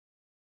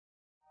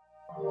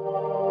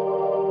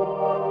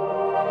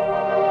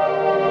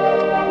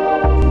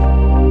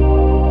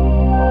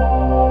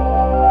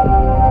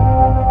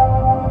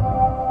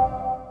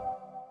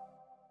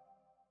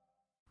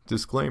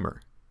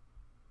Disclaimer: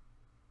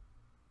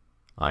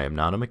 I am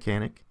not a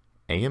mechanic,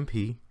 AMP,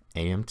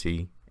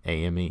 AMT,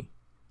 AME.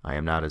 I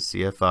am not a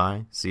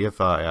CFI,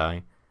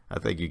 CFII. I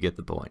think you get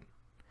the point.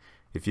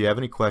 If you have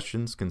any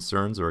questions,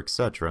 concerns, or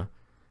etc.,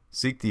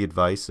 seek the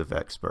advice of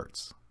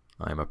experts.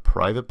 I am a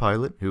private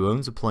pilot who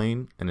owns a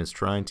plane and is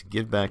trying to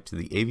give back to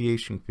the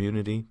aviation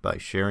community by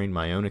sharing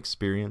my own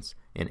experience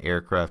in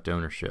aircraft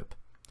ownership.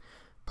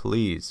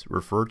 Please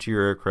refer to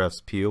your aircraft's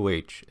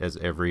POH, as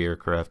every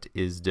aircraft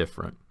is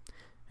different.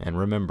 And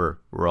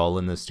remember, we're all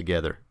in this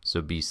together,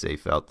 so be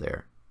safe out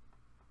there.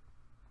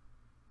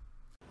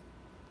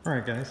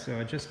 Alright guys, so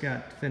I just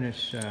got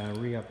finished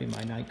re-upping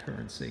my night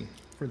currency.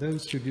 For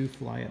those who do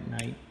fly at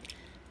night,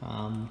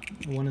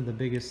 one of the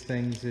biggest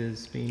things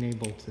is being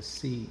able to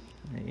see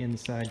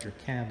inside your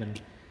cabin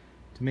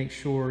to make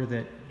sure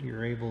that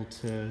you're able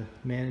to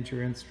manage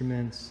your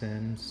instruments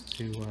and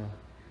to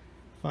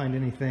find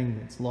anything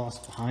that's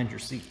lost behind your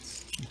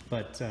seats.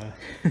 But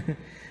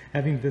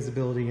having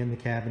visibility in the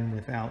cabin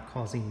without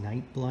causing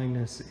night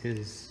blindness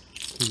is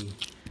key.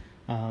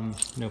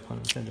 No pun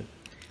intended.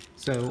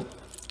 So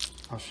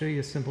I'll show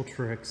you a simple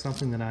trick,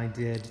 something that I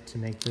did to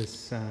make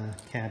this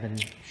cabin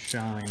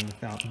shine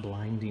without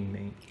blinding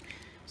me.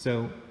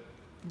 So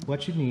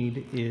what you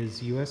need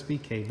is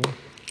USB cable,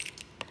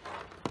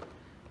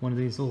 one of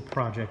these little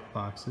project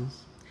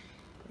boxes,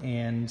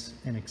 and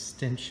an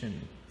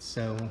extension.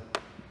 So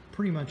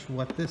pretty much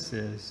what this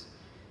is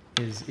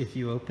if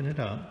you open it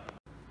up,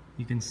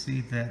 you can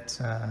see that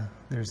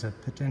there's a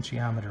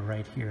potentiometer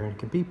right here. It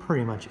could be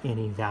pretty much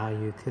any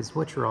value because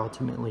what you're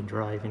ultimately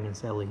driving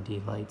is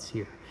LED lights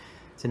here.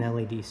 It's an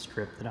LED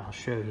strip that I'll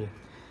show you.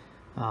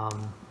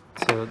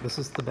 So this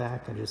is the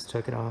back. I just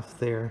took it off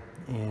there,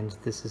 and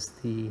this is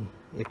the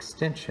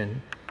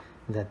extension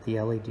that the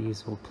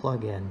LEDs will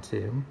plug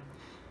into,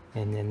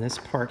 and then this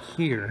part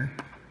here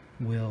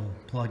will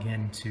plug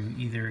into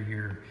either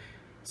your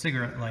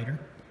cigarette lighter,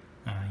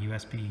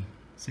 USB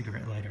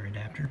cigarette lighter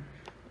adapter,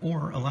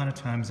 or a lot of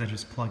times I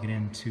just plug it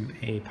into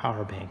a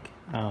power bank.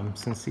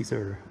 Since these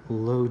are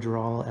low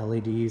draw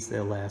LEDs,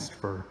 they'll last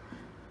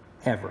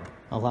forever,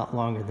 a lot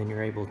longer than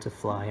you're able to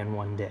fly in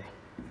one day.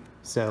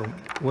 So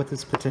what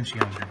this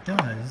potentiometer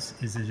does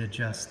is it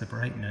adjusts the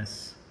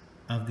brightness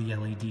of the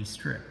LED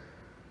strip,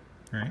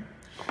 right?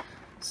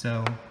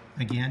 So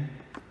again,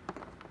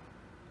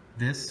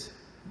 this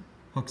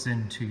hooks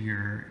into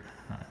your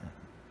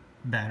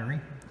battery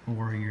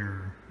or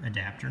your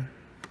adapter,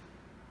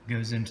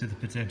 goes into the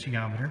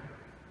potentiometer,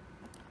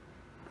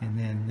 and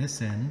then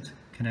this end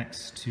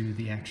connects to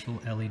the actual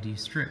LED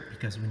strip,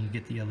 because when you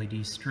get the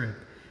LED strip,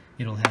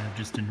 it'll have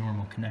just a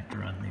normal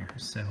connector on there.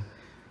 So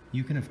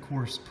you can of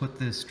course put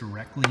this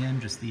directly in,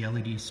 just the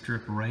LED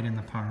strip right in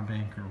the power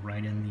bank or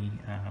right in the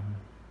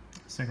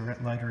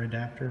cigarette lighter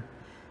adapter.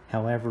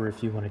 However,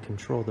 if you want to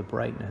control the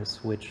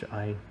brightness, which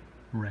I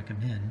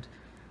recommend,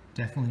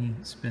 definitely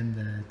spend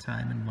the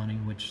time and money,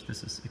 which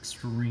this is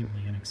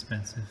extremely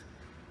inexpensive,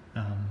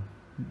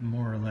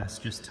 more or less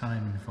just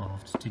time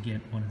involved to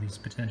get one of these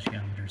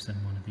potentiometers in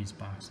one of these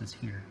boxes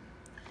here.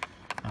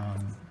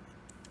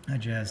 I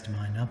jazzed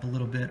mine up a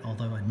little bit,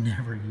 although I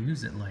never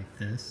use it like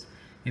this.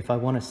 If I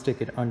want to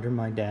stick it under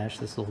my dash,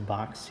 this little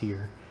box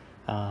here,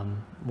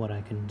 what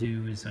I can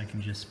do is I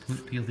can just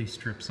peel these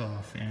strips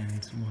off,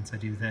 and once I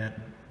do that,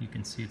 you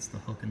can see it's the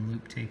hook and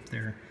loop tape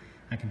there.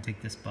 I can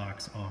take this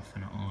box off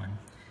and on.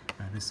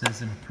 This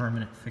isn't a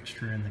permanent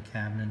fixture in the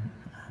cabinet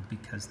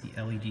because the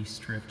LED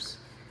strips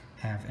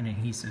have an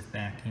adhesive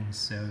backing,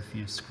 so if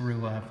you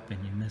screw up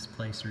and you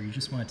misplace or you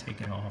just want to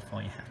take it off,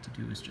 all you have to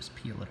do is just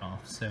peel it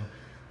off. So I'm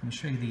going to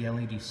show you the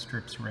LED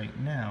strips right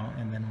now,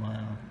 and then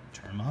I'll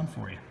turn them on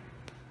for you.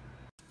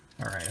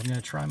 Alright, I'm going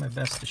to try my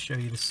best to show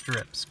you the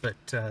strips, but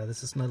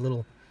this is my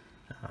little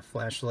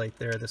flashlight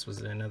there. This was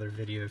another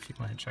video if you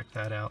want to check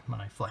that out,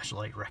 my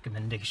flashlight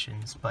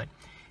recommendations. But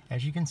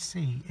as you can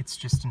see, it's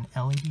just an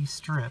LED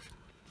strip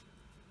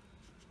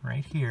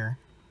right here,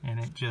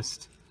 and it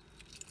just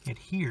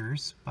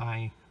adheres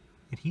by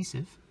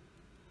adhesive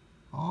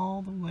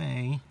all the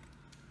way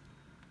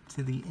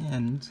to the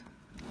end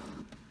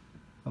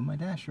of my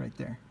dash right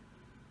there.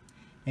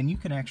 And you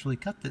can actually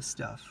cut this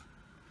stuff.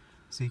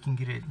 So you can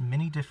get it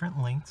many different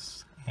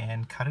lengths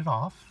and cut it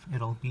off.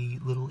 It'll be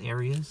little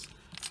areas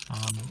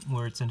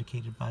where it's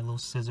indicated by little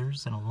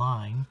scissors and a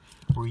line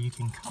where you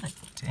can cut it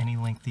to any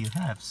length you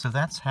have. So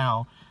that's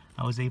how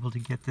I was able to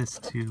get this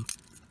to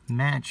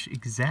match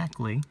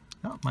exactly.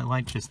 Oh, my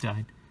light just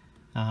died.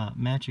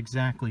 Match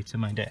exactly to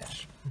my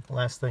dash. The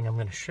last thing I'm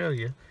going to show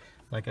you,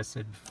 like I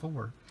said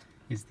before,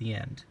 is the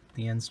end.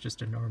 The end's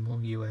just a normal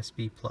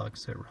USB plug,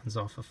 so it runs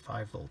off of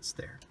 5 volts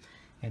there.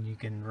 And you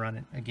can run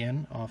it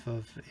again off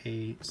of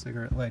a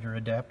cigarette lighter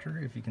adapter,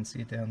 if you can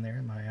see it down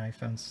there. My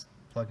iPhone's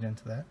plugged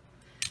into that,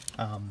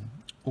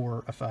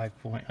 or a 5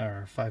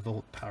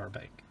 volt power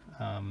bank.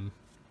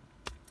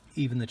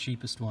 Even the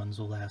cheapest ones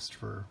will last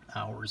for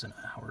hours and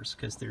hours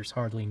because there's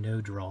hardly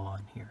no draw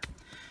on here.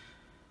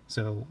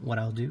 So what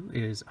I'll do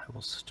is I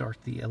will start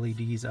the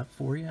LEDs up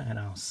for you, and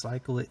I'll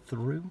cycle it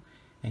through,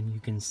 and you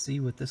can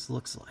see what this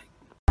looks like.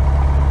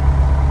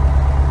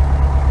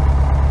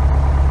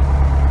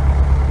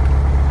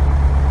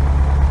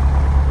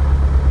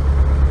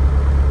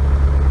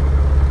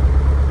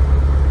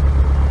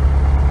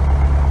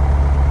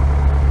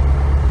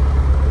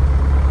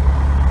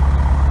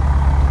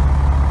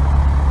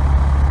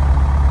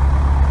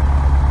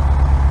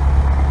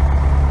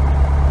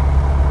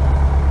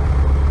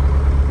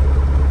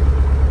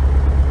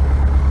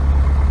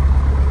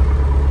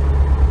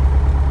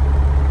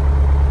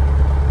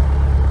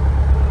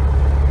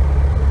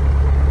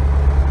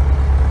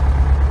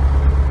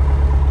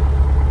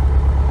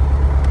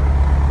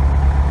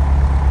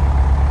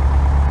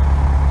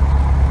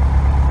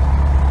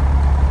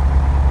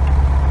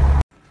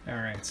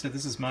 so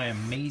this is my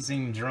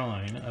amazing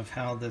drawing of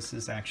how this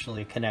is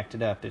actually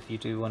connected up if you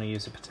do want to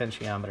use a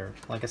potentiometer.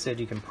 Like I said,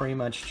 you can pretty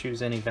much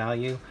choose any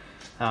value.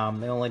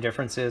 The only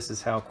difference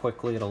is how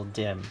quickly it'll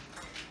dim.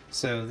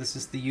 So this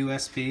is the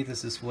USB.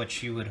 This is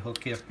what you would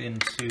hook up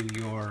into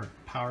your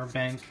power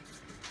bank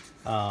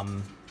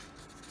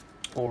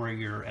or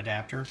your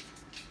adapter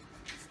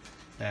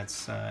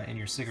that's in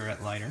your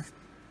cigarette lighter.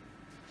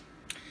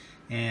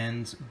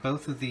 And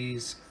both of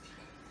these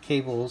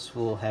cables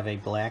will have a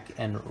black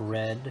and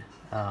red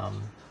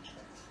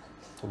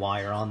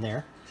wire on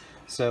there.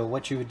 So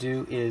what you would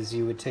do is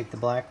you would take the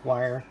black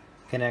wire,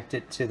 connect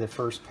it to the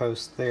first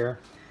post there,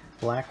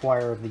 black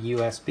wire of the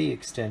USB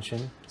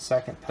extension,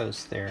 second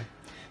post there,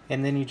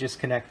 and then you just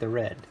connect the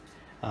red.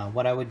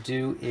 What I would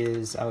do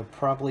is I would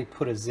probably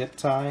put a zip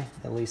tie,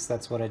 at least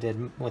that's what I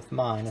did with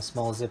mine, a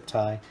small zip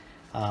tie,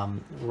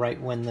 right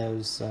when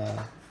those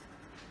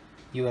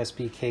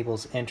USB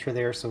cables enter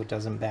there so it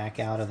doesn't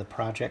back out of the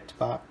project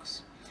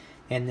box.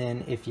 And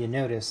then if you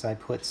notice, I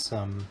put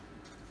some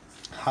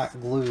hot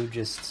glue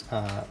just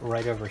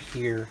right over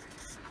here,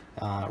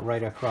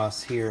 right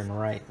across here and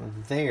right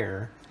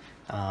there.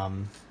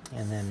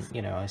 And then,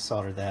 you know, I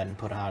soldered that and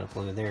put hot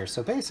glue there.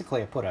 So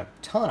basically I put a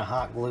ton of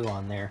hot glue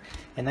on there,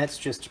 and that's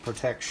just to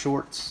protect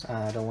shorts.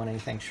 I don't want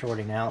anything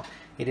shorting out.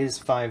 It is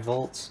 5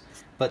 volts,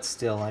 but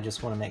still I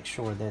just want to make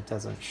sure that it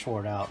doesn't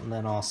short out. And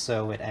then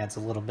also it adds a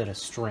little bit of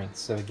strength.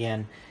 So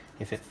again,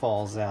 if it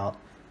falls out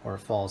or it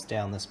falls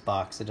down this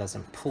box, it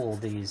doesn't pull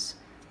these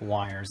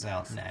wires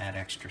out and add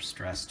extra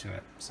stress to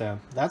it. So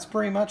that's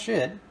pretty much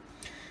it.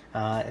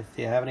 If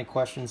you have any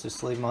questions,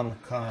 just leave them on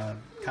the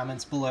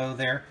comments below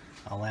there.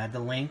 I'll add the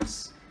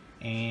links.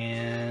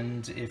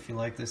 And if you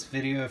like this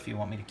video, if you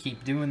want me to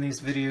keep doing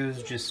these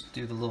videos, just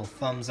do the little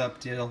thumbs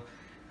up deal.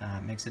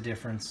 It makes a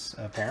difference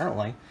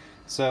apparently.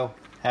 So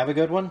have a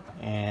good one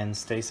and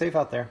stay safe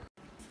out there.